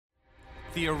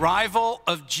The arrival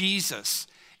of Jesus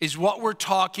is what we're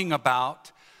talking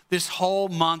about this whole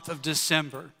month of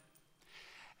December.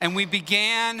 And we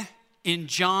began in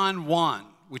John 1,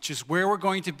 which is where we're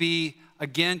going to be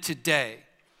again today.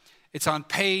 It's on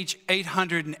page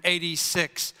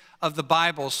 886 of the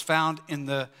Bibles found in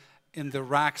the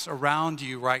racks around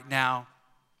you right now.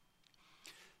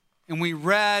 And we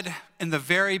read in the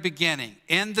very beginning,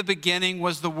 in the beginning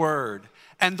was the Word,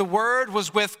 and the Word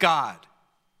was with God,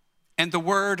 and the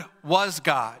Word was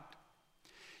God.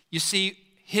 You see,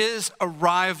 his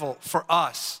arrival for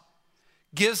us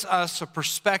gives us a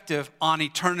perspective on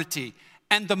eternity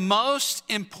and the most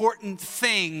important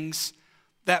things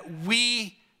that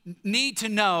we need to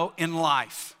know in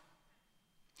life.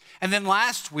 And then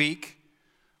last week,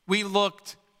 we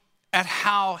looked at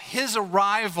how his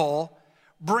arrival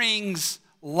brings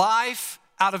life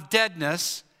out of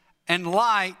deadness and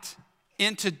light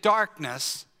into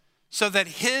darkness, so that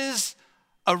his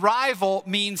arrival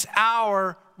means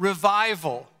our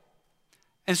revival.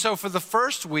 And so for the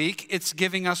first week, it's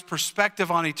giving us perspective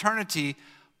on eternity,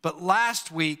 but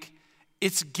last week,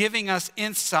 it's giving us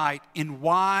insight in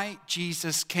why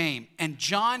Jesus came. And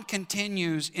John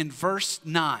continues in verse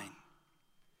 9.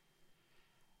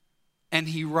 And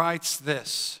he writes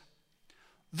this: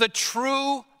 the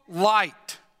true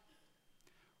light,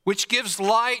 which gives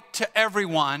light to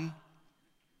everyone,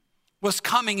 was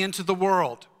coming into the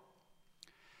world.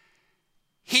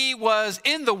 He was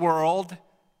in the world,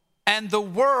 and the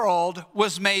world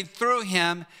was made through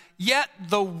him, yet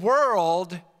the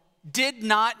world did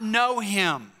not know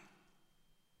him.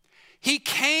 He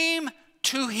came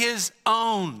to his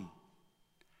own,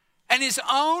 and his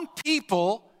own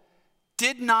people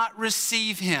did not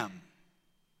receive him.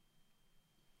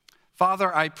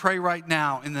 Father, I pray right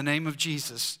now in the name of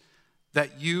Jesus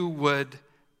that you would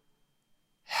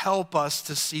help us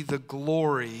to see the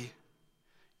glory,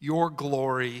 your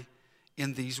glory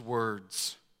in these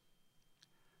words.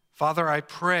 Father, I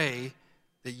pray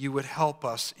that you would help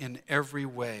us in every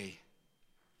way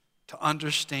to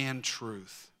understand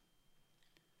truth.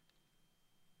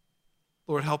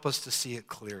 Lord, help us to see it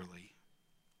clearly.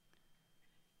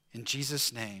 In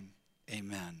Jesus' name,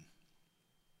 amen.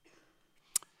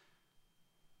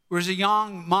 There was a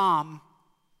young mom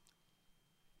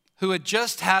who had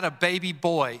just had a baby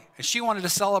boy, and she wanted to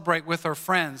celebrate with her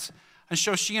friends, and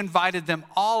so she invited them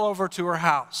all over to her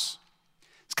house.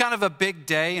 It's kind of a big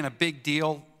day and a big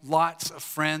deal, lots of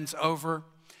friends over.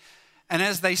 And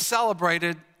as they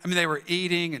celebrated, they were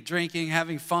eating and drinking,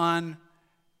 having fun,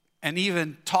 and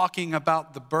even talking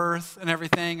about the birth and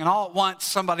everything. And all at once,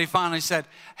 somebody finally said,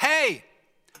 "Hey,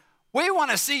 we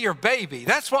want to see your baby.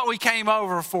 That's what we came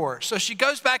over for." So she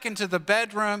goes back into the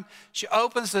bedroom. She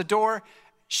opens the door.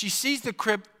 She sees the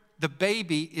crib. The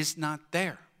baby is not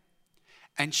there.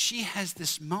 And she has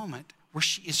this moment where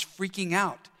she is freaking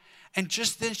out. And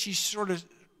just then she sort of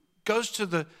goes to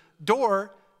the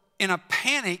door in a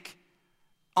panic,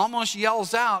 almost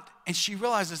yells out, and she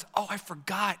realizes, "Oh, I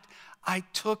forgot. I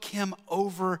took him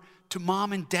over to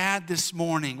mom and dad this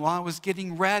morning while I was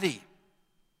getting ready."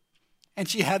 And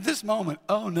she had this moment,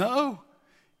 "Oh no,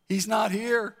 he's not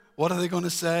here. What are they going to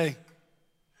say?"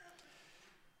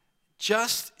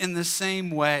 Just in the same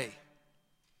way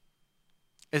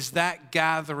as that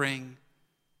gathering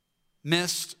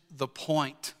missed the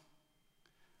point,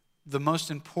 the most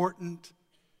important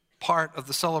part of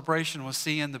the celebration was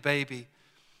seeing the baby.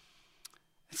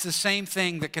 It's the same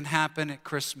thing that can happen at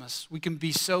Christmas. We can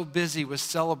be so busy with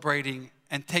celebrating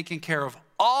and taking care of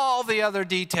all the other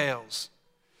details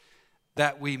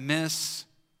that we miss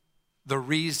the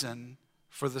reason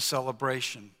for the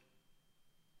celebration.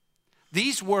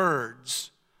 These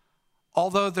words,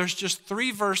 although there's just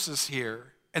 3 verses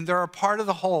here, and they're a part of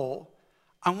the whole,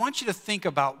 I want you to think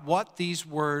about what these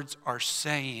words are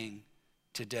saying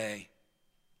today.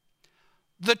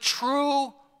 The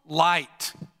true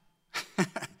light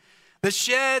that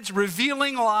sheds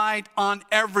revealing light on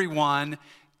everyone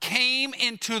came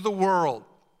into the world.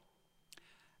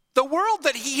 The world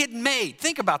that he had made.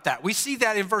 Think about that. We see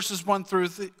that in verses 1 through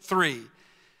 3.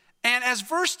 And as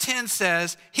verse 10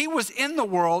 says, he was in the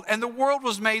world and the world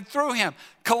was made through him.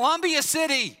 Columbia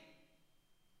City,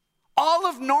 all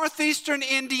of northeastern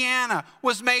Indiana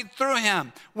was made through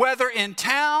him. Whether in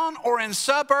town or in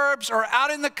suburbs or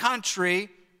out in the country,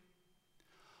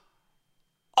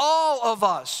 all of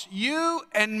us, you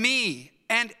and me,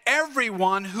 and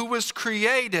everyone who was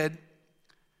created,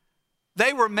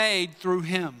 they were made through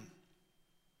him.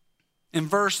 In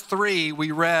verse 3,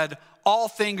 we read, all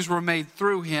things were made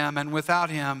through him, and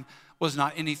without him was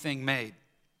not anything made.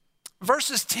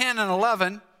 Verses 10 and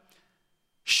 11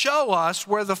 show us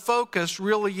where the focus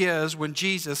really is when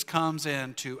Jesus comes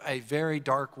into a very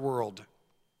dark world.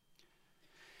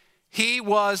 He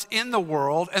was in the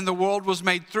world, and the world was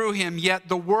made through him, yet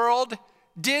the world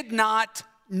did not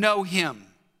know him.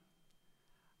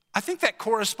 I think that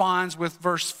corresponds with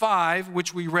verse 5,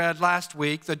 which we read last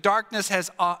week. The darkness has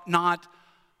not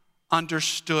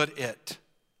understood it.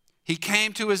 He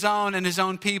came to his own, and his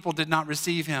own people did not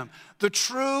receive him. The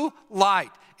true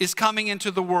light is coming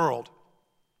into the world.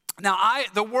 Now,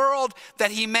 the world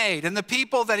that he made and the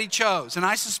people that he chose, and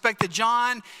I suspect that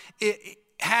John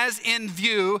has in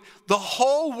view the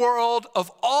whole world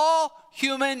of all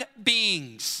human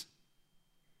beings,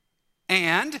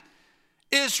 and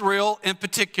Israel in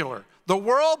particular. The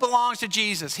world belongs to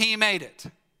Jesus. He made it.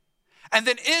 And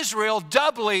then Israel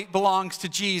doubly belongs to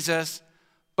Jesus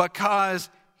because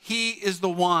he is the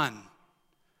one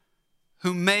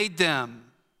who made them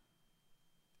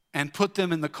and put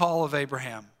them in the call of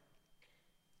Abraham.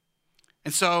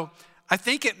 And so I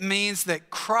think it means that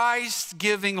Christ's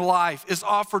giving life is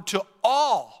offered to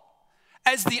all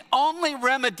as the only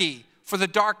remedy for the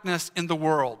darkness in the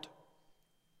world.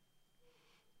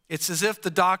 It's as if the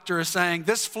doctor is saying,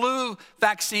 this flu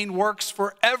vaccine works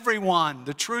for everyone.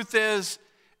 The truth is,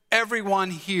 everyone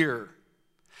here.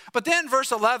 But then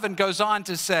verse 11 goes on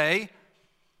to say,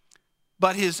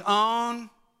 but his own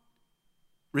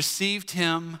received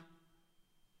him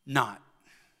not.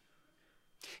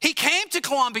 He came to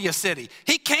Columbia City.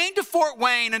 He came to Fort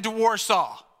Wayne and to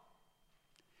Warsaw.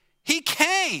 He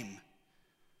came.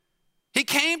 He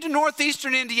came to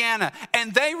northeastern Indiana,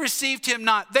 and they received him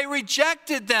not. They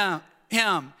rejected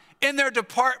him in their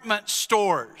department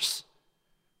stores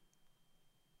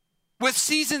with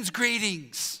season's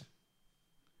greetings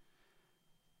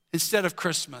instead of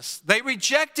Christmas. They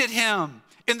rejected him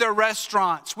in their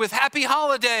restaurants with happy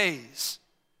holidays.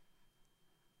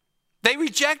 They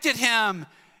rejected him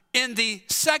in the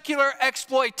secular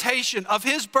exploitation of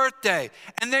his birthday,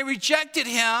 and they rejected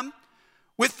him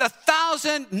with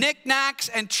 1,000 knickknacks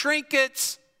and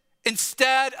trinkets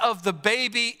instead of the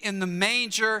baby in the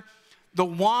manger, the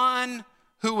one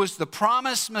who was the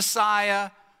promised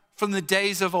Messiah from the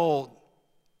days of old.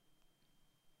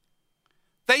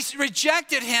 They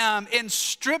rejected him in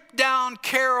stripped down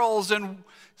carols and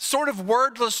sort of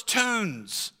wordless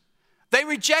tunes. They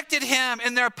rejected him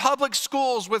in their public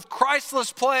schools with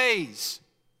Christless plays.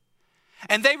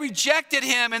 And they rejected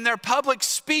him in their public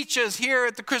speeches here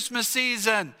at the Christmas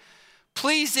season,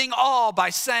 pleasing all by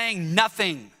saying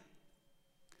nothing.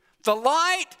 The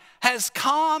light has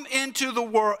come into the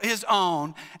world, his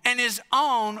own, and his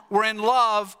own were in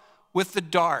love with the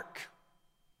dark.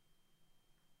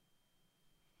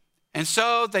 And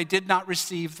so they did not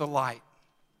receive the light.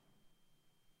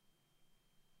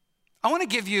 I want to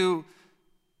give you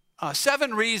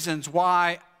 7 reasons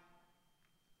why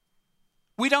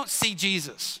we don't see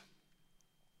Jesus.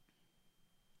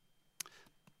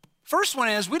 First one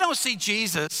is we don't see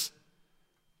Jesus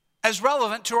as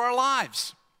relevant to our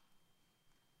lives.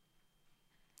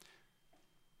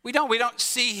 We don't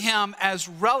see him as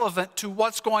relevant to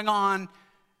what's going on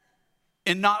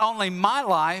in not only my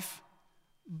life,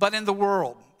 but in the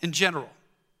world in general.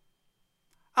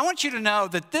 I want you to know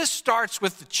that this starts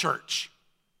with the church.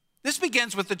 This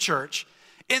begins with the church,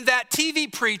 in that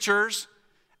TV preachers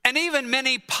and even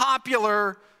many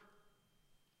popular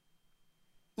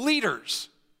leaders.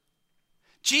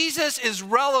 Jesus is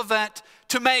relevant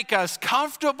to make us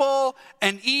comfortable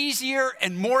and easier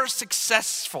and more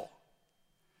successful.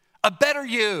 A better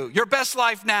you, your best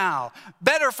life now,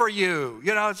 better for you.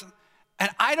 And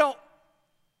I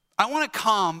want to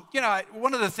come,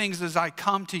 one of the things is I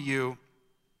come to you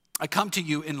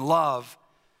in love.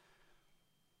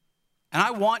 And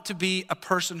I want to be a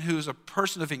person who's a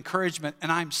person of encouragement,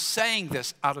 and I'm saying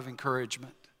this out of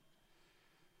encouragement.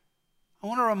 I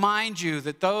want to remind you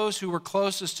that those who were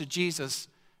closest to Jesus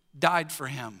died for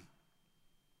him.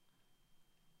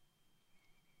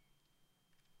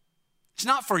 It's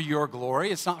not for your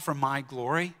glory. It's not for my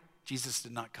glory. Jesus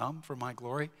did not come for my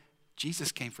glory.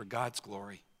 Jesus came for God's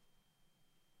glory.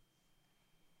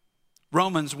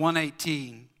 Romans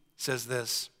 1:18 says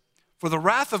this, for the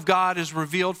wrath of God is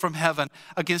revealed from heaven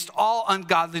against all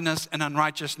ungodliness and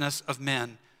unrighteousness of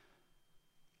men,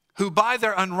 who by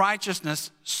their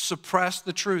unrighteousness suppress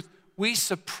the truth. We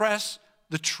suppress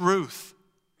the truth.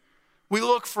 We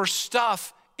look for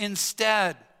stuff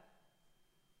instead.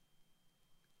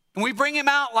 And we bring him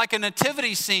out like a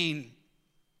nativity scene.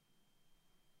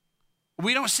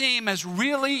 We don't see him as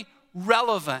really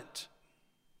relevant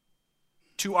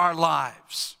to our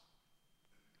lives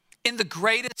in the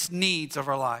greatest needs of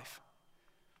our life.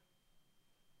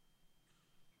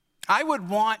 I would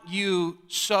want you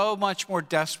so much more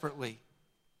desperately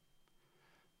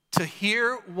to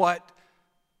hear what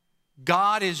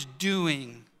God is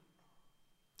doing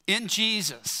in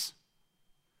Jesus,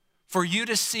 for you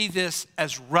to see this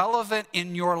as relevant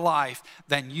in your life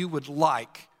than you would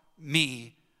like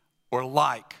me or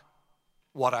like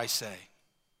what I say.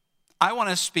 I want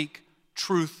to speak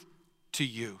truth to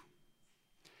you.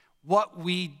 What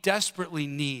we desperately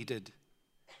needed,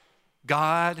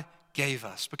 God gave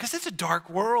us. Because it's a dark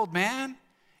world, man.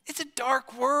 It's a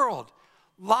dark world.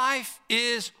 Life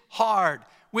is hard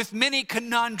with many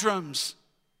conundrums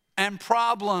and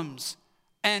problems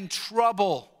and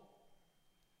trouble.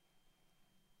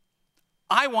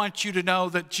 I want you to know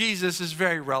that Jesus is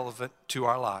very relevant to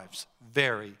our lives.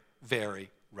 Very, very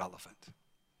relevant.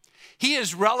 He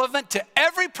is relevant to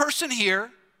every person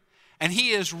here, and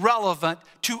he is relevant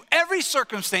to every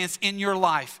circumstance in your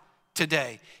life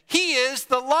today. He is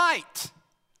the light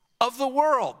of the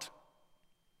world.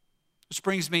 Which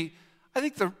brings me, I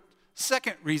think the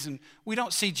second reason we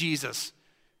don't see Jesus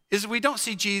is we don't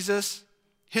see Jesus,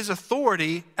 his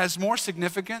authority, as more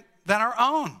significant than our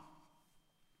own.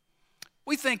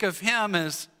 We think of him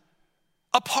as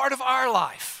a part of our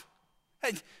life.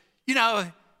 You know,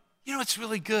 it's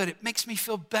really good. It makes me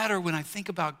feel better when I think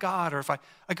about God, or if I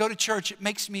go to church, it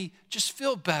makes me just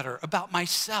feel better about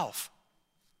myself.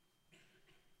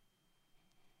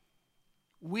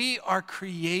 We are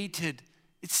created.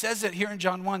 It says it here in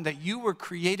John 1 that you were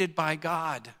created by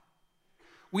God.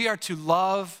 We are to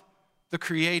love the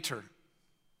Creator.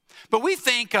 But we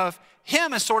think of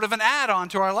him as sort of an add-on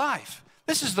to our life.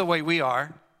 This is the way we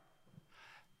are.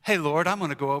 Hey, Lord, I'm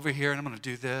going to go over here and I'm going to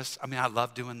do this. I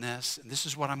love doing this, and this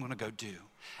is what I'm going to go do.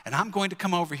 And I'm going to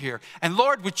come over here. And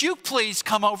Lord, would you please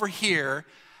come over here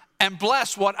and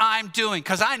bless what I'm doing,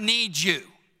 because I need you.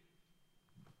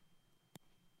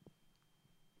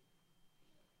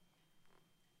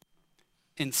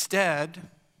 Instead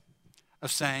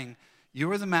of saying,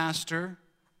 you are the master,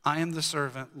 I am the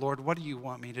servant. Lord, what do you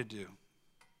want me to do?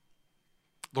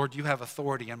 Lord, you have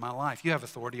authority in my life. You have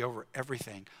authority over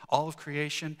everything, all of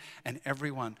creation and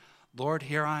everyone. Lord,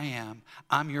 here I am.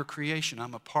 I'm your creation.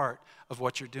 I'm a part of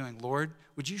what you're doing. Lord,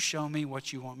 would you show me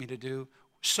what you want me to do?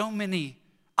 So many,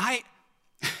 I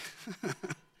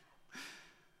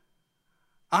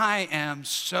am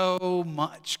so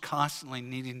much constantly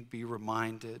needing to be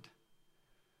reminded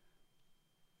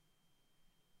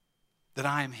that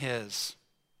I am his.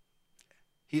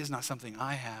 He is not something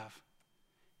I have.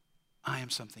 I am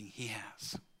something he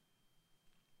has.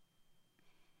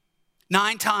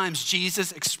 9 times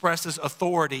Jesus expresses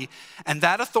authority, and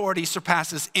that authority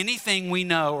surpasses anything we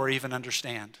know or even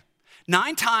understand.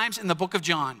 9 times in the book of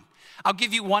John. I'll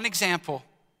give you one example.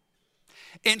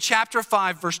 In chapter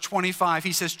 5, verse 25,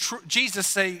 he says, Jesus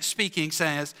speaking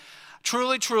says,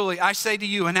 truly, truly, I say to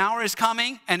you, an hour is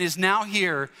coming and is now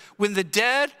here when the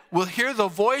dead will hear the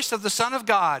voice of the Son of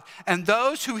God, and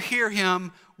those who hear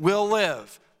him will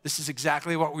live. This is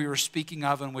exactly what we were speaking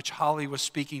of, and which Holly was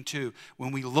speaking to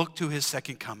when we look to his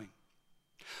second coming.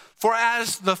 For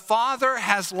as the Father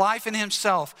has life in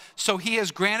himself, so he has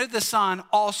granted the Son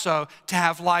also to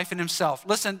have life in himself.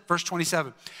 Listen, verse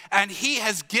 27. And he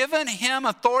has given him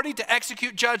authority to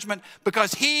execute judgment,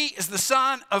 because he is the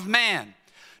Son of Man.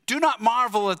 Do not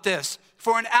marvel at this,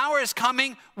 for an hour is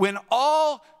coming when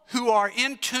all who are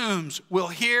in tombs will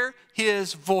hear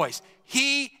his voice.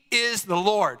 He is the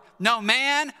Lord. No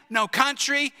man, no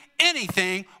country,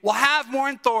 anything will have more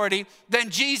authority than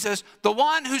Jesus, the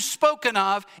one who's spoken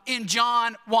of in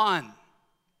John 1,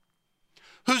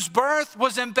 whose birth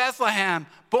was in Bethlehem,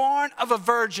 born of a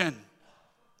virgin.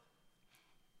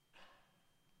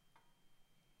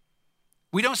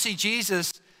 We don't see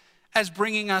Jesus as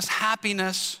bringing us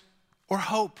happiness or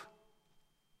hope.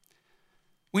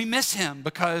 We miss him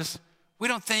because we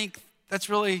don't think that's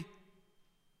really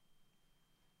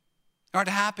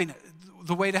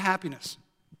the way to happiness.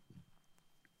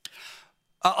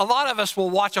 A lot of us will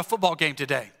watch a football game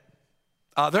today.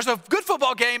 There's a good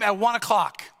football game at 1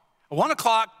 o'clock. At 1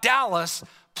 o'clock, Dallas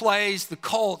plays the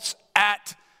Colts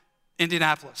at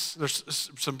Indianapolis. There's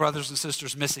some brothers and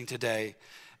sisters missing today,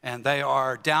 and they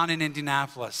are down in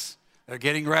Indianapolis. They're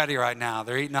getting ready right now.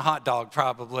 They're eating a hot dog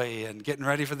probably and getting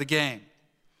ready for the game.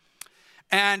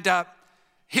 And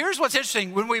here's what's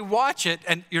interesting. When we watch it,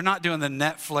 and you're not doing the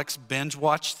Netflix binge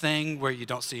watch thing where you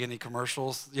don't see any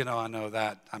commercials. You know, I know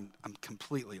that. I'm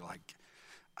completely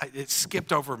it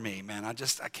skipped over me, man. I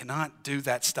cannot do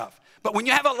that stuff. But when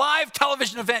you have a live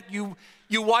television event, you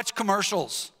watch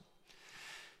commercials.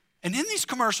 And in these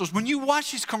commercials, when you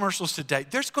watch these commercials today,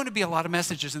 there's going to be a lot of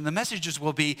messages. And the messages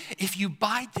will be, if you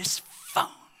buy this phone,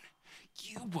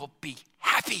 You will be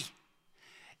happy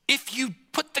if you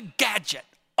put the gadget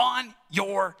on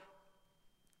your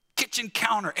kitchen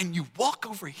counter and you walk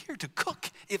over here to cook.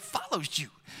 It follows you.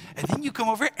 And then you come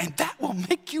over here and that will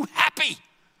make you happy.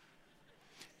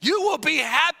 You will be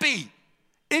happy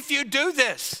if you do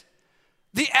this.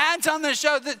 The ads on the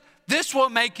show, that this will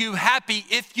make you happy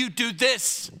if you do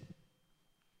this.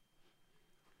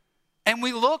 And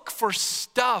we look for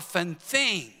stuff and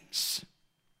things.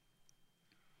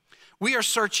 We are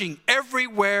searching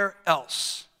everywhere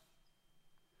else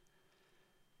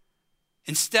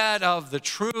instead of the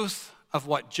truth of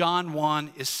what John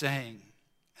 1 is saying.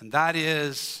 And that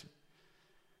is,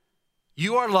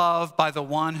 you are loved by the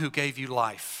one who gave you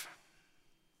life.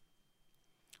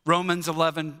 Romans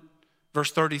 11,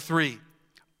 verse 33.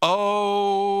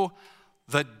 Oh,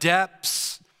 the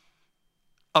depths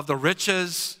of the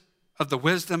riches of the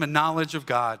wisdom and knowledge of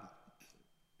God.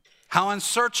 How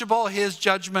unsearchable his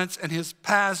judgments and his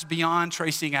paths beyond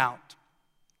tracing out.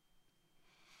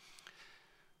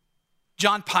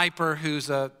 John Piper, who's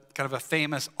a kind of a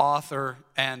famous author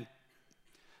and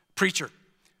preacher,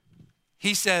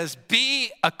 he says,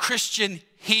 be a Christian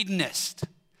hedonist.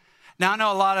 Now, I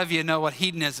know a lot of you know what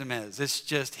hedonism is. It's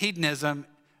just hedonism,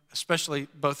 especially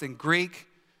both in Greek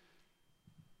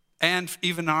and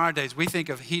even in our days. We think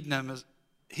of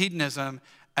hedonism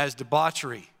as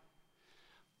debauchery.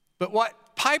 But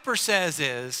what Piper says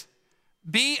is,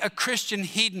 be a Christian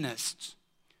hedonist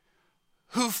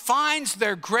who finds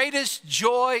their greatest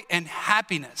joy and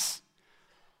happiness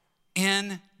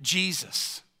in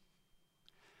Jesus.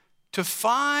 To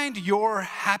find your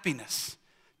happiness,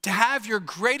 to have your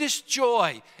greatest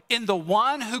joy in the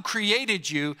one who created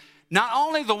you, not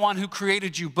only the one who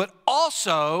created you, but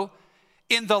also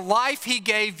in the life he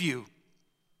gave you.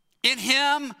 In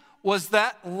him was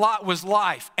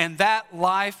life, and that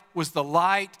life was the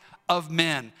light of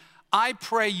men. I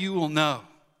pray you will know,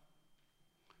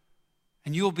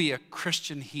 and you will be a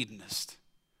Christian hedonist.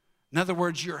 In other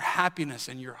words, your happiness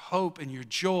and your hope and your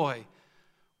joy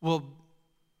will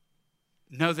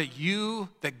know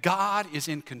that God is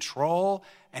in control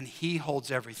and he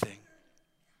holds everything.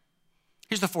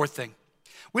 Here's the fourth thing.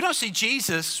 We don't see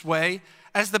Jesus' way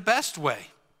as the best way.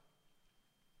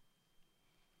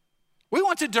 We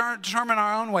want to determine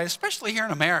our own way, especially here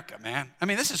in America, man. I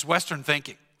mean, this is Western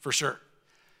thinking, for sure.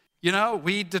 You know,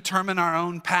 we determine our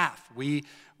own path.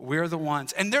 We're the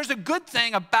ones. And there's a good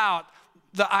thing about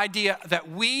the idea that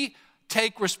we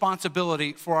take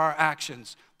responsibility for our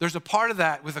actions. There's a part of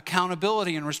that with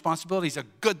accountability and responsibility is a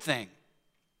good thing.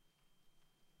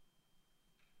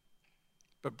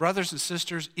 But brothers and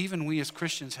sisters, even we as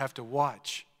Christians have to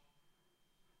watch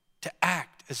to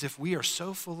act as if we are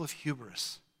so full of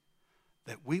hubris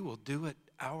that we will do it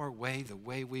our way, the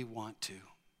way we want to.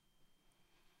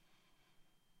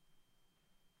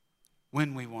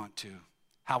 When we want to,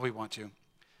 how we want to.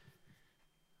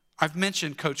 I've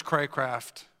mentioned Coach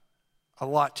Craycraft a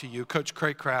lot to you. Coach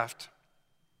Craycraft,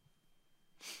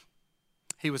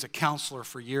 he was a counselor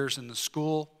for years in the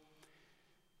school.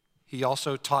 He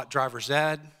also taught driver's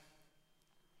ed.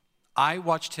 I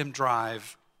watched him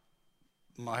drive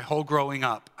my whole growing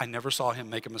up. I never saw him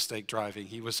make a mistake driving.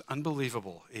 He was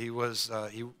unbelievable. He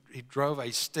drove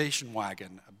a station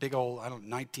wagon, a big old,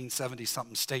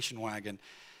 1970-something station wagon.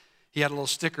 He had a little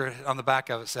sticker on the back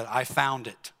of it that said, "I found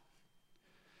it."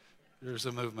 There's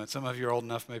a movement. Some of you are old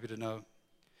enough maybe to know.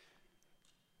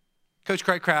 Coach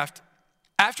Craycraft,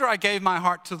 after I gave my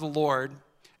heart to the Lord,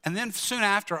 and then soon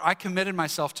after, I committed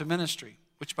myself to ministry,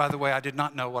 which, by the way, I did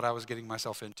not know what I was getting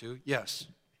myself into. Yes.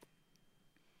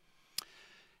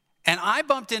 And I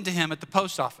bumped into him at the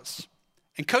post office.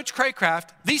 And Coach Craycraft,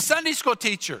 the Sunday school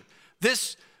teacher,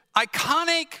 this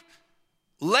iconic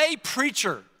lay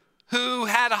preacher who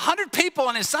had 100 people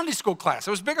in his Sunday school class.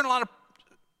 It was bigger than a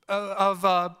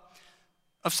lot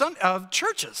of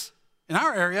churches in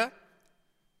our area.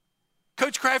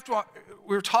 Coach Craft,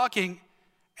 we were talking,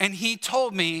 and he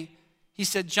told me, he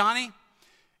said, "Johnny,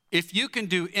 if you can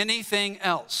do anything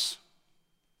else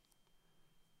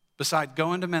besides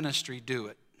going to ministry, do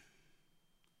it."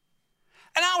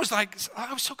 And I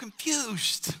was so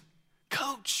confused.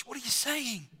 "Coach, what are you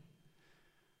saying?"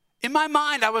 In my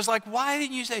mind, I was like, why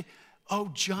didn't you say, "Oh,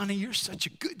 Johnny, you're such a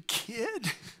good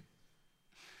kid."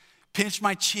 Pinch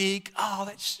my cheek. "Oh,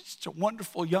 that's just a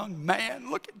wonderful young man.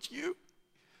 Look at you."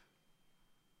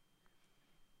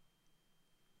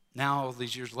 Now, all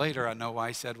these years later, I know why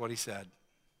he said what he said.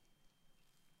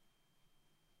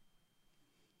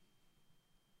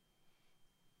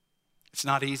 It's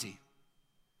not easy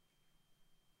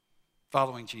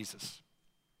following Jesus,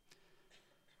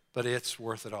 but it's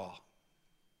worth it all.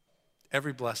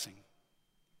 Every blessing,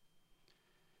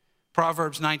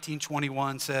 Proverbs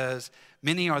 19:21 says,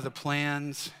 "Many are the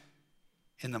plans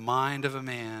in the mind of a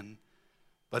man,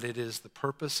 but it is the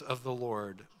purpose of the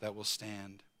Lord that will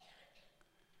stand."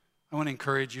 I want to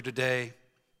encourage you today,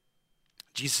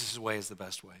 Jesus' way is the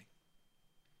best way.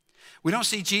 We don't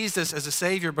see Jesus as a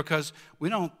Savior because we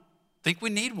don't think we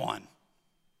need one.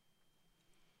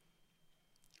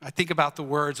 I think about the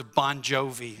words of Bon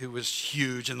Jovi, who was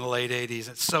huge in the late 80s.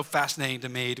 It's so fascinating to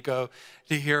me to go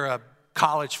to hear a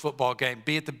college football game,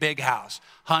 be at the Big House,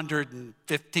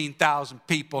 115,000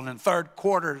 people, and in the third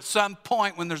quarter, at some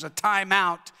point when there's a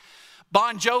timeout,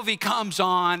 Bon Jovi comes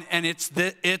on, and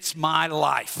it's my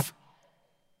life.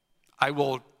 I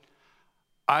will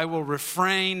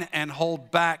refrain and hold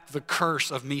back the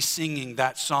curse of me singing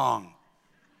that song.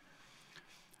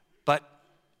 But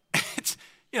it's,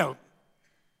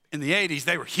 in the 80s,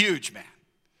 they were huge, man.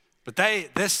 But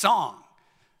this song,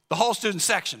 the whole student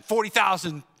section,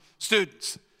 40,000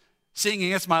 students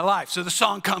singing "It's My Life." So the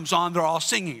song comes on, they're all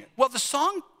singing it. Well, the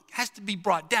song has to be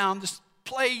brought down. This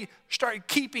play started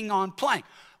keeping on playing.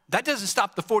 That doesn't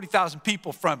stop the 40,000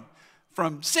 people from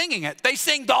singing it. They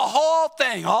sing the whole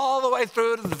thing all the way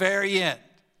through to the very end.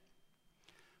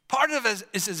 Part of it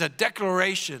is a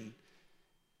declaration.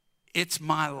 It's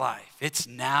my life. It's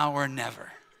now or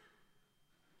never.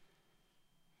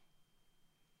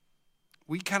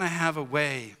 We kind of have a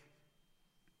way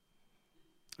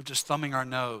of just thumbing our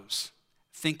nose,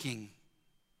 thinking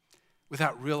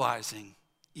without realizing,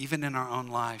 even in our own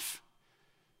life,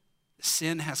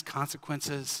 sin has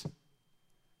consequences.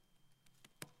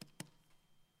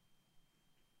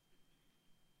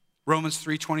 Romans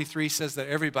 3:23 says that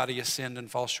everybody has sinned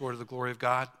and falls short of the glory of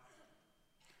God.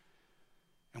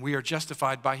 And we are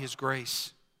justified by his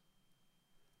grace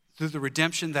through the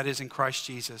redemption that is in Christ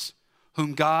Jesus,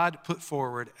 whom God put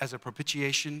forward as a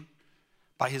propitiation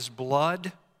by his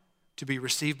blood to be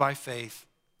received by faith.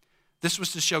 This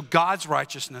was to show God's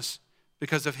righteousness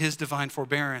because of his divine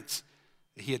forbearance,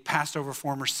 that he had passed over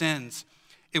former sins.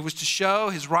 It was to show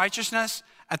his righteousness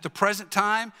at the present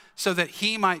time so that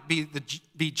he might be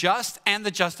just and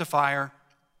the justifier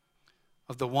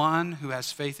of the one who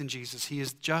has faith in Jesus. He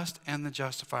is just and the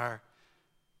justifier.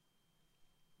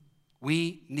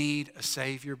 We need a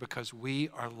Savior because we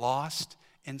are lost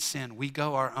in sin. We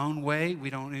go our own way. We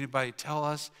don't want anybody to tell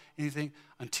us anything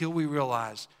until we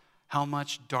realize how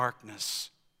much darkness,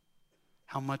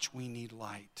 how much we need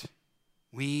light.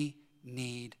 We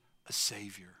need a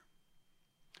Savior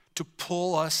to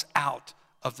pull us out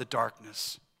of the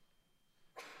darkness.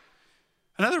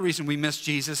 Another reason we miss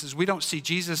Jesus is we don't see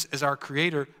Jesus as our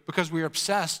creator because we are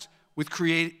obsessed with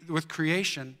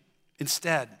creation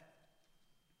instead.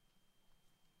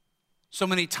 So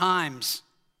many times,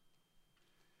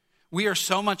 we are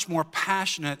so much more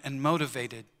passionate and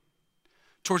motivated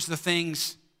towards the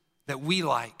things that we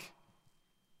like.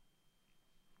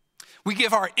 We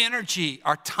give our energy,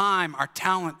 our time, our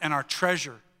talent, and our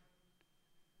treasure.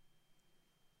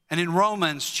 And in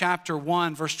Romans chapter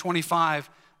 1, verse 25,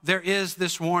 there is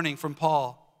this warning from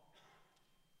Paul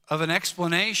of an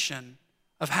explanation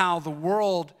of how the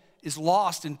world is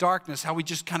lost in darkness, how we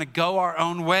just kind of go our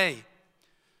own way.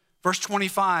 Verse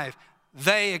 25,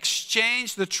 they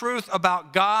exchanged the truth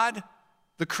about God,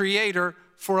 the Creator,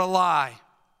 for a lie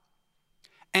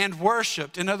and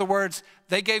worshiped. In other words,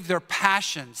 they gave their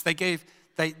passions.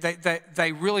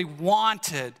 They really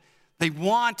wanted, they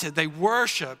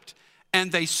worshiped,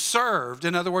 and they served.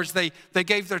 In other words, they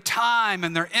gave their time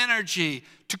and their energy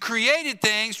to created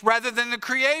things rather than the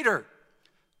Creator,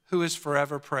 who is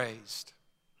forever praised.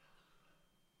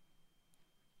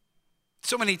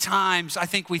 So many times, I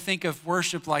think we think of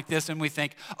worship like this and we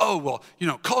think, oh, well,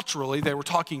 culturally, they were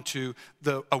talking to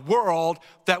a world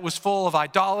that was full of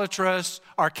idolatrous,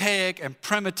 archaic, and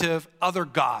primitive other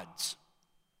gods.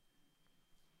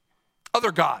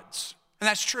 Other gods. And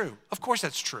that's true. Of course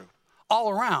that's true. All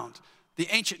around the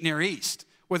ancient Near East,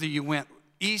 whether you went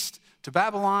east to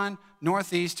Babylon,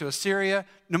 northeast to Assyria,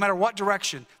 no matter what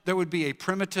direction, there would be a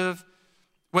primitive,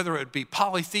 whether it would be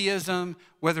polytheism,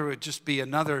 whether it would just be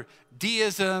another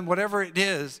deism, whatever it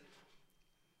is,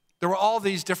 there were all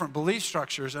these different belief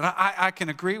structures, and I can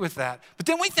agree with that. But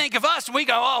then we think of us, and we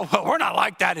go, oh, well, we're not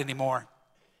like that anymore.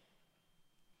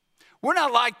 We're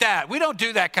not like that. We don't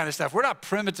do that kind of stuff. We're not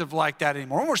primitive like that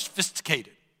anymore. We're more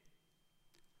sophisticated.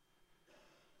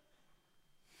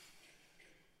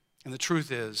 And the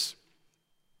truth is,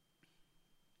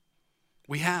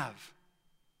 we have.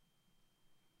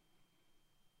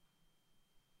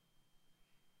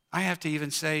 I have to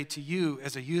even say to you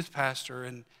as a youth pastor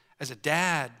and as a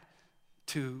dad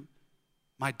to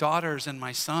my daughters and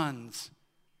my sons,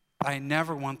 I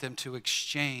never want them to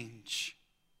exchange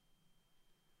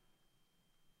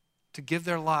to give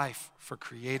their life for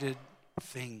created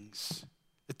things.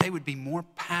 That they would be more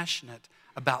passionate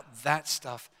about that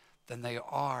stuff than they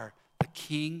are the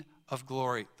King of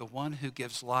glory, the one who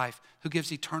gives life, who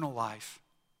gives eternal life.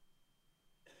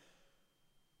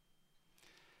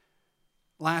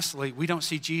 Lastly, we don't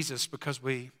see Jesus because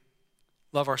we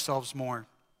love ourselves more.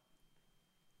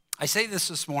 I say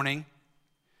this morning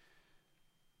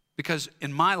because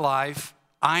in my life,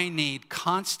 I need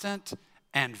constant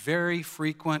and very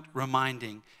frequent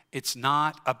reminding. It's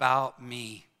not about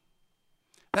me.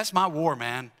 That's my war,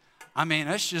 man. I mean,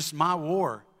 that's just my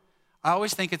war. I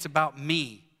always think it's about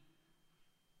me.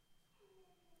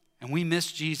 And we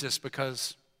miss Jesus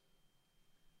because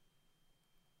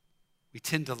we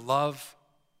tend to love,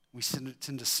 we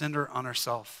tend to center on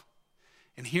ourselves.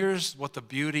 And here's what the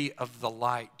beauty of the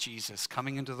light, Jesus,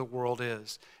 coming into the world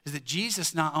is that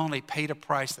Jesus not only paid a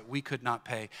price that we could not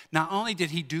pay, not only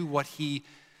did he do what he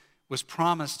was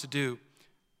promised to do,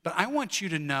 but I want you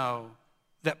to know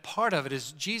that part of it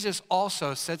is Jesus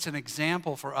also sets an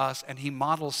example for us and he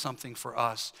models something for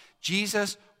us.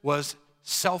 Jesus was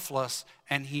selfless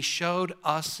and he showed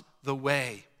us the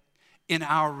way in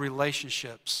our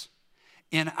relationships,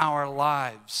 in our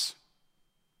lives.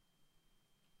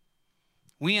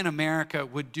 We in America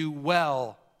would do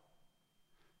well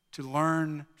to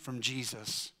learn from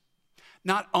Jesus.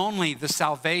 Not only the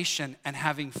salvation and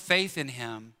having faith in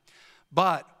him,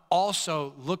 but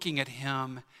also looking at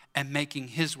him and making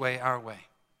his way our way.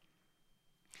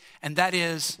 And that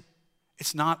is,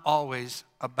 it's not always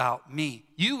about me.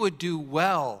 You would do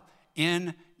well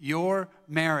in your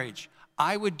marriage.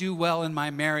 I would do well in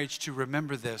my marriage to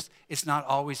remember this. It's not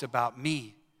always about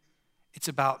me. It's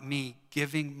about me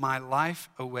giving my life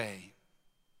away.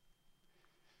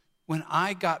 When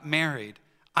I got married,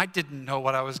 I didn't know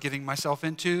what I was getting myself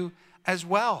into as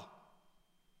well.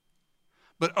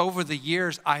 But over the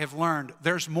years, I have learned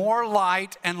there's more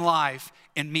light and life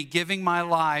in me giving my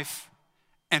life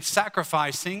and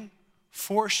sacrificing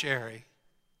for Sherry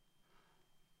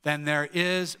than there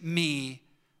is me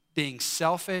being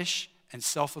selfish and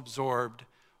self-absorbed.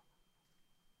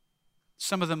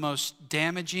 Some of the most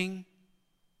damaging,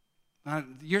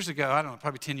 years ago, I don't know,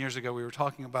 probably 10 years ago, we were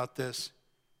talking about this.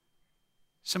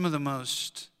 Some of the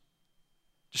most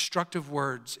destructive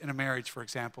words in a marriage, for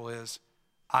example, is,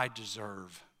 I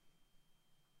deserve.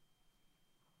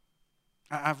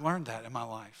 I've learned that in my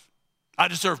life. I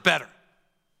deserve better.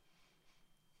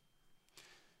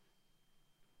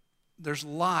 There's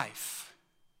life.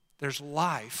 There's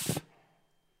life,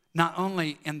 not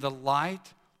only in the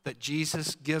light that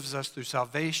Jesus gives us through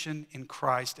salvation in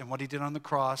Christ and what he did on the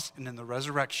cross and in the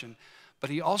resurrection, but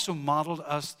he also modeled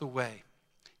us the way.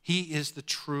 He is the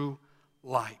true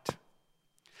light.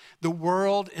 The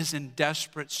world is in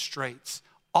desperate straits.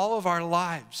 All of our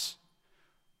lives,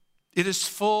 it is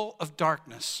full of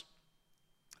darkness.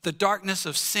 The darkness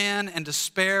of sin and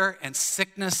despair and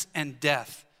sickness and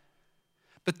death.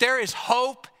 But there is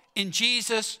hope in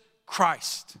Jesus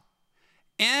Christ.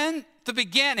 In the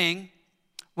beginning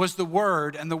was the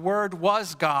Word, and the Word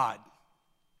was God.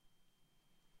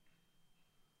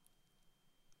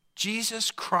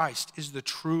 Jesus Christ is the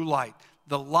true light.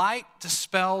 The light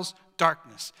dispels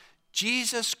darkness.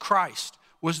 Jesus Christ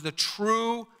was the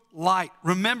true light.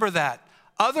 Remember that.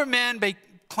 Other men may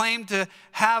claim to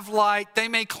have light. They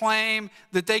may claim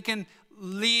that they can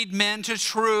lead men to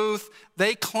truth.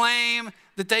 They claim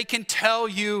that they can tell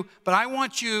you, but I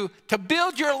want you to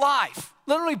build your life,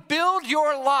 literally build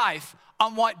your life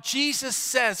on what Jesus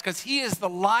says, because he is the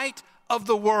light of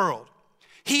the world.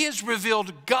 He has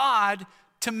revealed God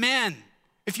to men.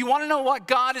 If you want to know what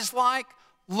God is like,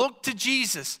 look to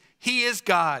Jesus. He is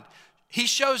God. He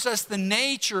shows us the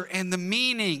nature and the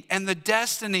meaning and the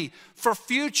destiny for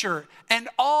future and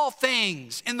all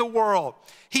things in the world.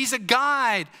 He's a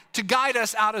guide to guide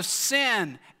us out of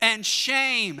sin and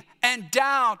shame and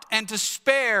doubt and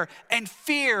despair and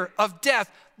fear of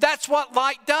death. That's what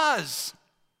light does.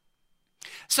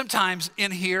 Sometimes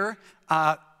in here,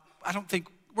 I don't think,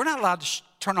 we're not allowed to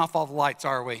turn off all the lights,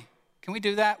 are we? Can we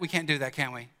do that? We can't do that,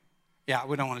 can we? Yeah,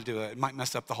 we don't want to do it. It might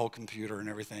mess up the whole computer and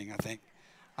everything, I think.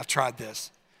 I've tried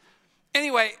this.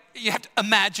 Anyway, you have to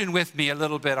imagine with me a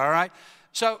little bit, all right?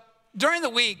 So during the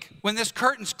week, when this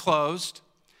curtain's closed,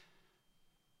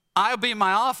 I'll be in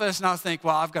my office and I'll think,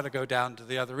 well, I've got to go down to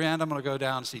the other end. I'm going to go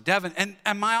down and see Devin.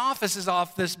 And my office is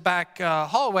off this back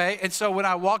hallway. And so when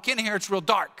I walk in here, it's real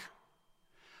dark.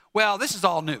 Well, this is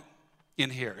all new in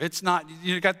here. It's not,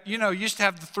 you used to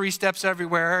have the 3 steps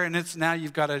everywhere, and it's now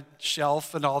you've got a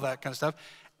shelf and all that kind of stuff.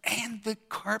 And the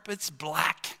carpet's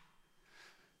black.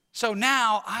 So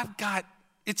now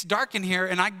it's dark in here,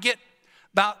 and I get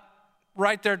about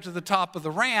right there to the top of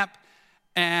the ramp,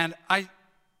 and I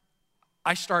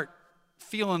start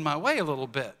feeling my way a little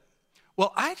bit.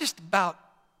 Well, I just about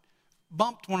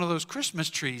bumped one of those Christmas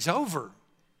trees over.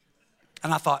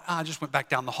 And I thought, I just went back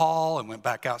down the hall and went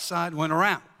back outside and went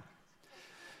around.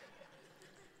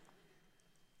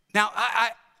 Now,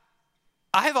 I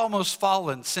have almost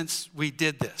fallen since we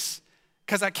did this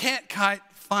because I can't quite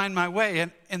find my way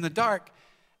in the dark.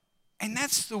 And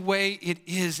that's the way it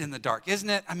is in the dark, isn't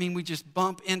it? I mean, we just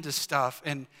bump into stuff.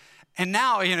 And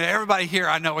now, everybody here,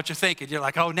 I know what you're thinking. You're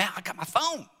like, oh, now I got my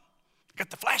phone. I got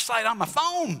the flashlight on my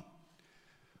phone.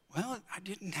 Well, I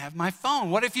didn't have my phone.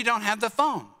 What if you don't have the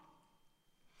phone?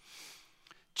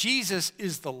 Jesus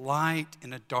is the light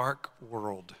in a dark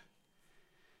world.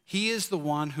 He is the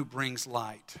one who brings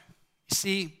light. You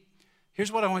see,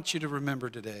 here's what I want you to remember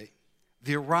today.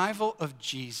 The arrival of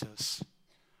Jesus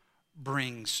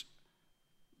brings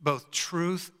both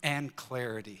truth and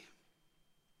clarity.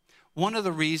 One of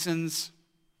the reasons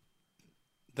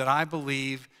that I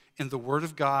believe in the Word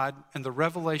of God and the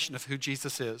revelation of who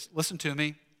Jesus is, listen to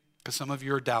me, because some of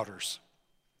you are doubters.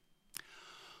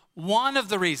 One of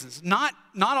the reasons, not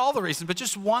all the reasons, but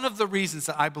just one of the reasons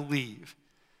that I believe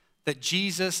that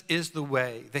Jesus is the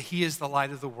way, that he is the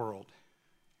light of the world,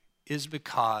 is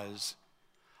because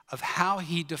of how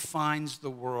he defines the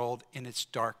world in its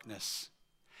darkness.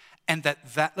 And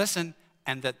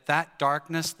that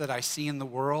darkness that I see in the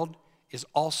world is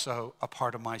also a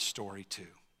part of my story too.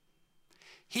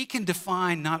 He can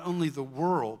define not only the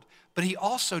world, but he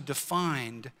also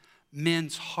defined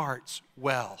men's hearts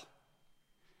well.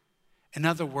 In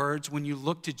other words, when you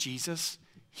look to Jesus,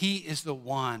 he is the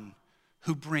one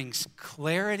who brings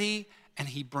clarity and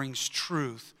he brings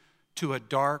truth to a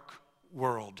dark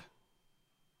world.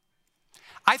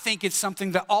 I think it's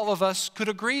something that all of us could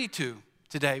agree to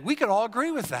today. We could all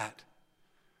agree with that.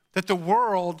 That the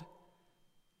world,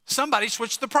 somebody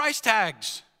switched the price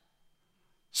tags.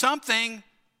 Something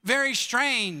very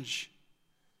strange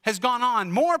has gone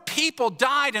on. More people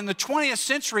died in the 20th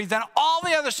century than all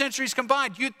the other centuries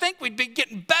combined. You'd think we'd be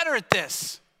getting better at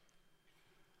this.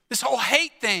 This whole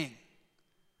hate thing.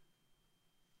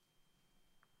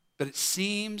 But it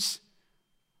seems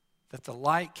that the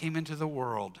light came into the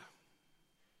world.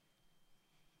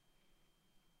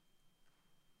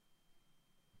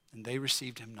 And they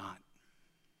received him not.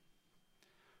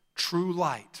 True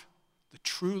light, the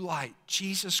true light,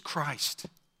 Jesus Christ.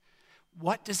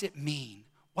 What does it mean?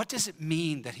 What does it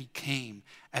mean that he came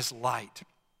as light?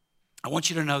 I want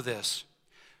you to know this.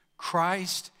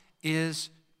 Christ is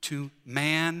to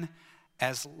man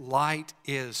as light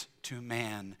is to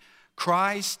man.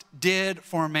 Christ did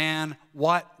for man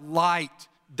what light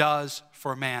does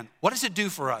for man. What does it do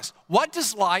for us? What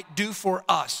does light do for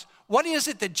us? What is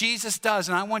it that Jesus does?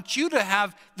 And I want you to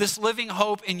have this living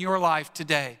hope in your life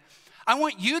today. I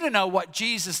want you to know what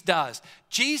Jesus does.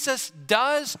 Jesus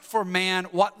does for man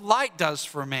what light does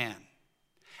for man.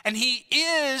 And he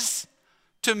is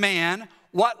to man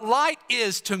what light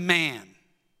is to man.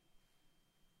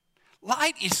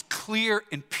 Light is clear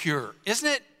and pure, isn't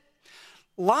it?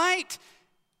 Light,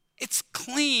 it's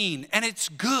clean and it's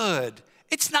good.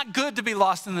 It's not good to be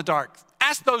lost in the dark.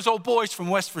 Ask those old boys from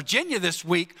West Virginia this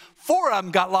week. 4 of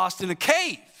them got lost in a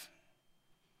cave.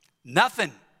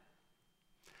 Nothing.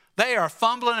 They are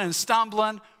fumbling and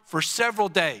stumbling for several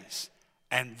days,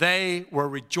 and they were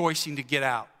rejoicing to get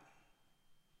out.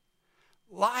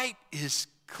 Light is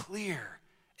clear.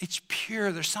 It's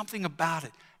pure. There's something about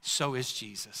it. So is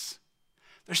Jesus.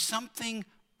 There's something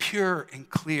pure and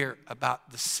clear about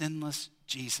the sinless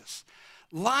Jesus.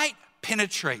 Light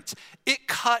penetrates. It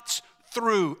cuts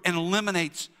through and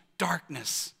eliminates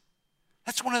darkness.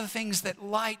 That's one of the things that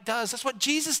light does. That's what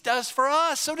Jesus does for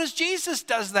us. So does Jesus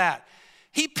does that.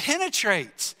 He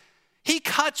penetrates. He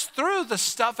cuts through the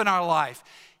stuff in our life.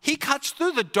 He cuts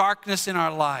through the darkness in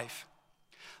our life.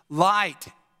 Light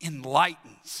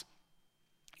enlightens.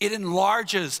 It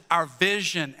enlarges our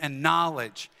vision and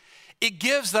knowledge. It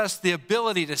gives us the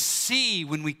ability to see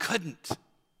when we couldn't.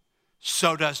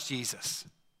 So does Jesus.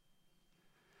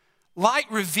 Light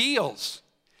reveals.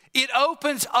 It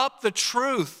opens up the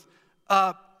truth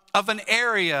of an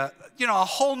area, a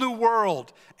whole new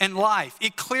world and life.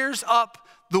 It clears up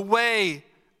the way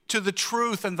to the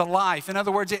truth and the life. In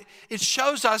other words, it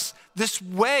shows us this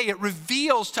way. It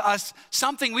reveals to us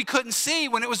something we couldn't see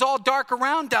when it was all dark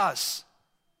around us.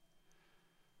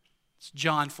 It's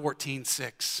John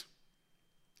 14:6.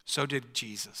 So did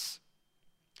Jesus.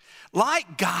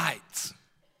 Light guides.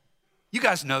 You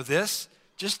guys know this.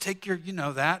 Just take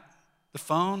the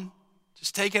phone,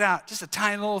 just take it out. Just a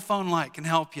tiny little phone light can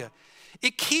help you.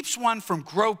 It keeps one from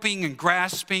groping and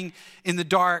grasping in the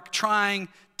dark, trying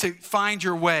to find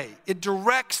your way. It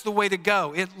directs the way to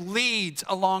go. It leads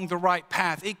along the right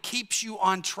path. It keeps you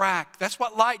on track. That's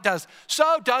what light does.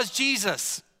 So does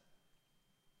Jesus.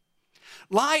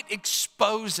 Light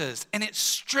exposes and it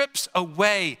strips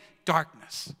away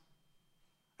darkness.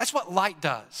 That's what light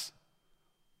does.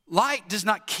 Light does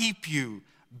not keep you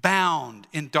bound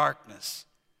in darkness.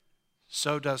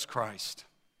 So does Christ.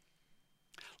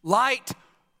 Light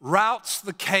routs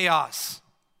the chaos.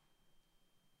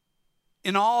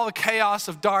 In all the chaos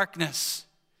of darkness,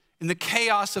 in the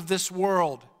chaos of this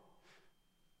world,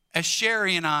 as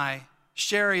Sherry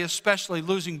especially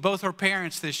losing both her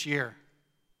parents this year,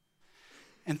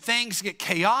 and things get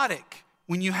chaotic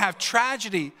when you have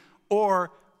tragedy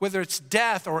or whether it's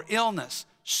death or illness.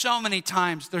 So many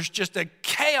times there's just a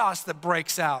chaos that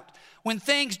breaks out. When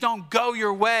things don't go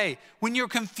your way, when you're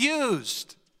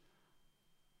confused.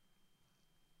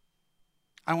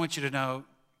 I want you to know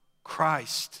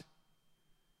Christ.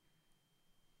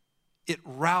 It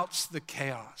routs the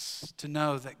chaos to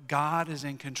know that God is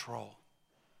in control.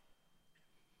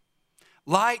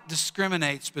 Light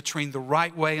discriminates between the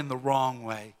right way and the wrong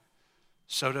way.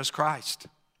 So does Christ.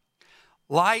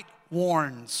 Light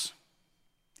warns.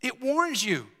 It warns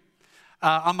you.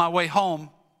 On my way home,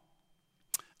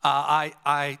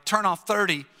 I turn off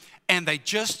 30, and they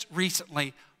just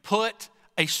recently put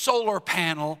a solar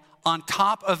panel on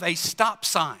top of a stop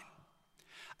sign.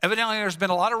 Evidently, there's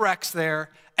been a lot of wrecks there,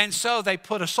 and so they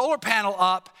put a solar panel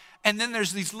up, and then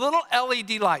there's these little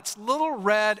LED lights, little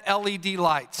red LED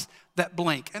lights that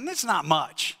blink. And it's not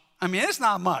much. It's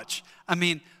not much.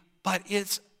 But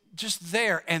it's just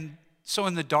there. And so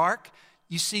in the dark,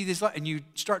 you see these lights, and you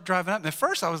start driving up. And at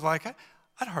first, I was like,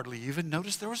 I'd hardly even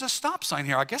notice there was a stop sign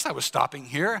here. I guess I was stopping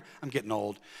here. I'm getting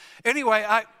old. Anyway,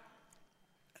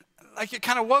 it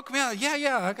kind of woke me up.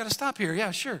 Yeah, I got to stop here.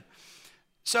 Yeah, sure.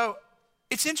 So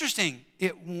it's interesting.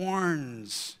 It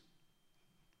warns.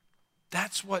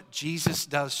 That's what Jesus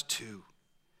does too.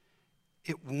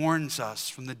 It warns us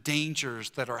from the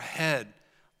dangers that are ahead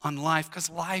on life, because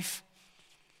life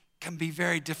can be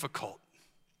very difficult.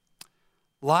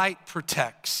 Light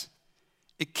protects.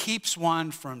 It keeps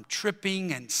one from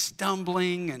tripping and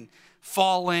stumbling and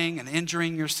falling and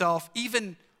injuring yourself,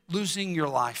 even losing your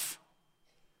life.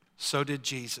 So did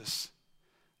Jesus.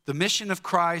 The mission of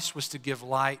Christ was to give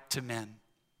light to men.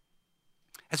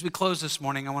 As we close this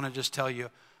morning, I want to just tell you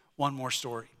one more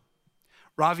story.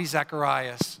 Ravi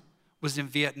Zacharias was in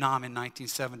Vietnam in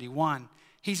 1971.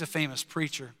 He's a famous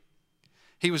preacher.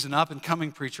 He was an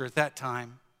up-and-coming preacher at that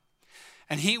time.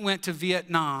 And he went to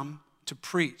Vietnam to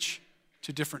preach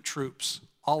to different troops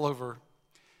all over.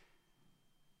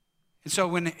 And so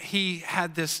when he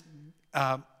had this,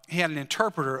 he had an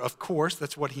interpreter, of course,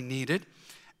 that's what he needed.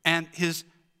 And his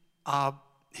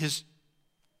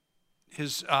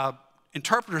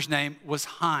interpreter's name was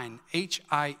Hein,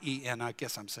 H-I-E-N. I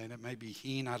guess I'm saying it may be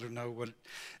Heen. I don't know what.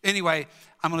 Anyway,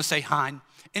 I'm going to say Hein.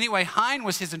 Anyway, Hein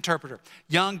was his interpreter.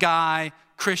 Young guy,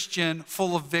 Christian,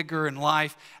 full of vigor and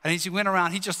life. And as he went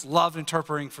around, he just loved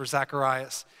interpreting for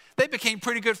Zacharias. They became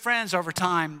pretty good friends over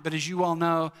time. But as you all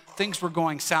know, things were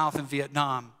going south in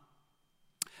Vietnam.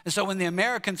 And so when the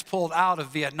Americans pulled out of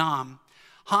Vietnam,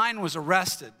 Hein was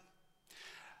arrested.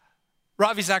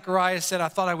 Ravi Zacharias said, I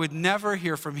thought I would never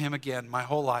hear from him again my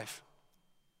whole life.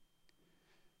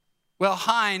 Well,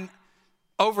 Hein,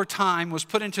 over time, was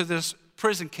put into this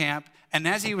prison camp. And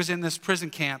as he was in this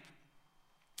prison camp,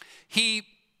 he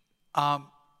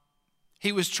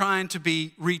was trying to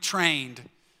be retrained.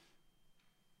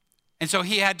 And so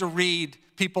he had to read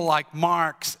people like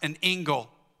Marx and Engels.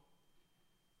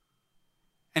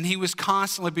 And he was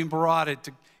constantly being berated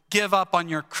to give up on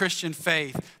your Christian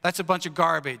faith. That's a bunch of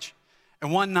garbage.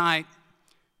 And one night,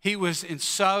 he was in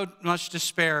so much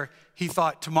despair, he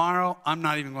thought, tomorrow, I'm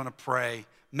not even going to pray.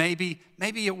 Maybe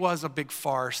it was a big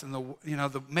farce, and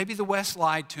maybe the West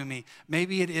lied to me.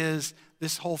 Maybe it is.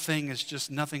 This whole thing is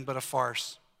just nothing but a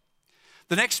farce.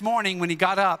 The next morning, when he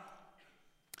got up,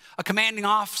 a commanding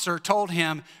officer told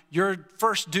him, your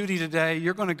first duty today,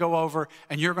 you're going to go over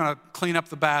and you're going to clean up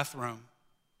the bathroom.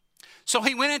 So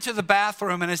he went into the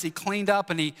bathroom, and as he cleaned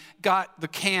up and he got the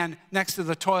can next to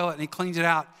the toilet and he cleaned it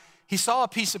out, he saw a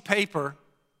piece of paper.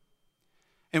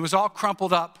 It was all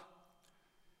crumpled up,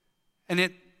 and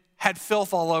it had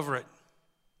filth all over it.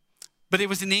 But it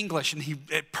was in English, and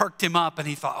it perked him up, and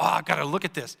he thought, I've got to look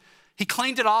at this. He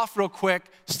cleaned it off real quick,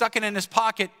 stuck it in his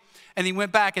pocket, and he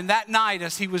went back. And that night,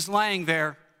 as he was laying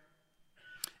there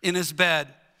in his bed,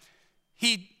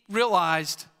 he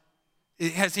realized,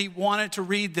 as he wanted to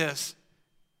read this,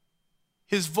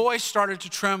 his voice started to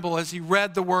tremble as he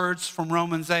read the words from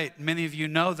Romans 8. Many of you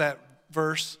know that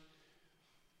verse.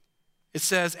 It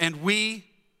says, and we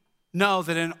know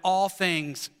that in all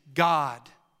things God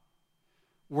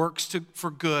works for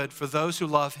good for those who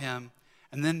love him.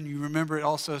 And then you remember it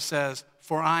also says,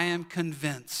 for I am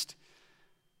convinced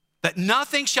that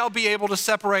nothing shall be able to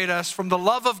separate us from the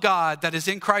love of God that is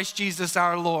in Christ Jesus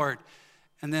our Lord.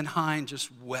 And then Hein just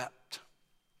wept.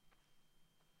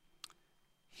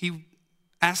 He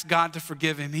asked God to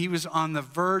forgive him. He was on the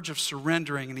verge of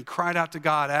surrendering, and he cried out to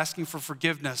God, asking for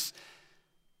forgiveness.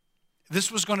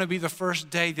 This was going to be the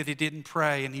first day that he didn't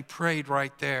pray, and he prayed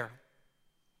right there.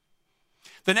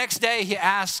 The next day, he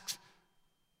asked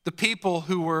the people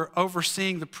who were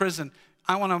overseeing the prison,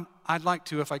 I'd like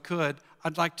to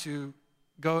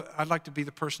be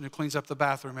the person who cleans up the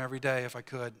bathroom every day if I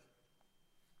could.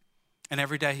 And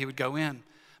every day he would go in,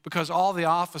 because all the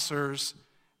officers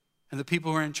and the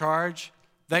people who were in charge,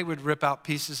 they would rip out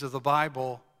pieces of the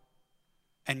Bible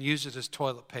and use it as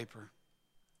toilet paper.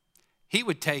 He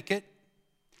would take it,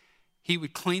 he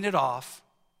would clean it off,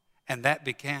 and that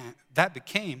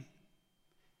became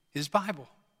his Bible.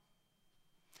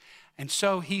 And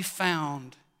so he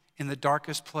found in the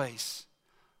darkest place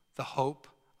the hope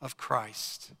of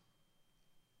Christ.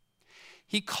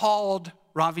 He called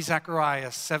Ravi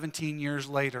Zacharias 17 years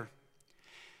later.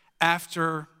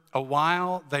 After a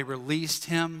while, they released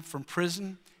him from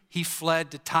prison. He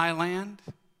fled to Thailand,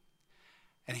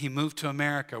 and he moved to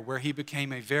America, where he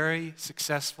became a very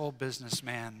successful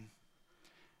businessman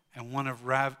and one of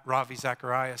Ravi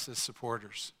Zacharias'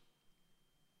 supporters.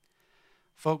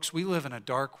 Folks, we live in a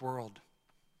dark world,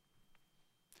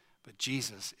 but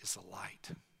Jesus is the light,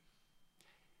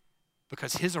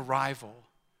 because his arrival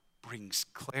brings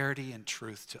clarity and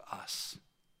truth to us.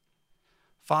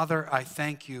 Father, I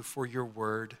thank you for your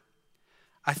word.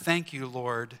 I thank you,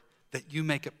 Lord, that you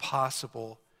make it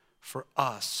possible for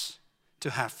us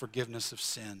to have forgiveness of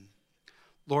sin.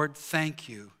 Lord, thank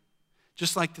you.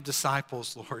 Just like the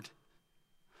disciples, Lord.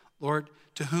 Lord,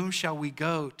 to whom shall we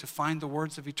go to find the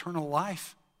words of eternal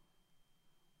life?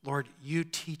 Lord, you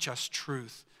teach us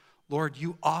truth. Lord,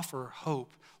 you offer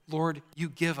hope. Lord, you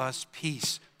give us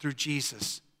peace through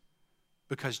Jesus,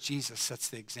 because Jesus sets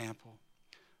the example.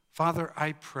 Father,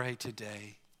 I pray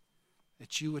today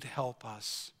that you would help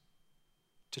us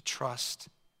to trust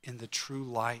in the true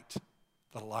light,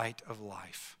 the light of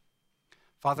life.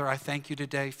 Father, I thank you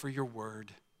today for your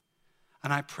word.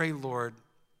 And I pray, Lord,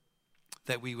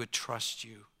 that we would trust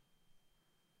you,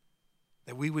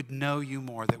 that we would know you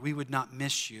more, that we would not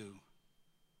miss you,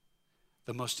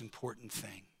 the most important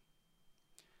thing.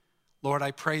 Lord,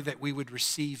 I pray that we would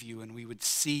receive you and we would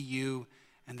see you,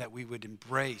 and that we would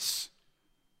embrace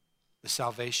the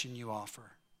salvation you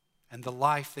offer and the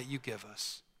life that you give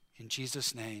us. In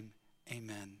Jesus' name,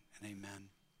 amen and amen.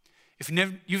 If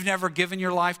you've never given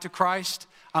your life to Christ,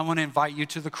 I want to invite you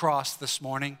to the cross this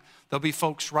morning. There'll be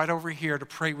folks right over here to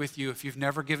pray with you if you've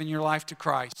never given your life to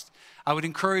Christ. I would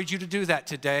encourage you to do that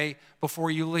today before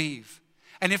you leave.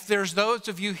 And if there's those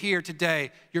of you here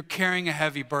today, you're carrying a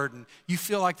heavy burden, you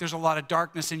feel like there's a lot of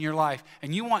darkness in your life,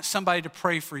 and you want somebody to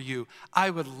pray for you,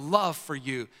 I would love for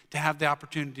you to have the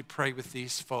opportunity to pray with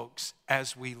these folks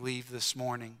as we leave this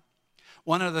morning.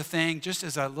 One other thing, just a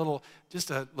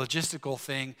logistical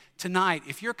thing, tonight,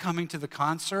 if you're coming to the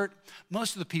concert,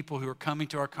 most of the people who are coming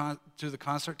to the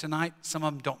concert tonight, some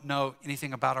of them don't know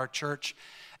anything about our church.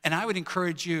 And I would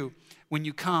encourage you, when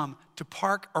you come, to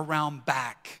park around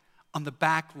back, on the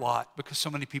back lot, because so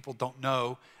many people don't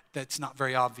know, that's not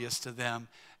very obvious to them,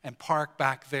 and park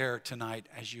back there tonight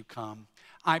as you come.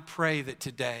 I pray that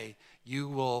today you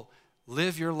will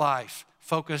live your life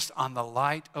focused on the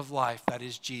light of life that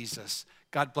is Jesus.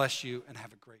 God bless you and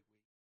have a great week.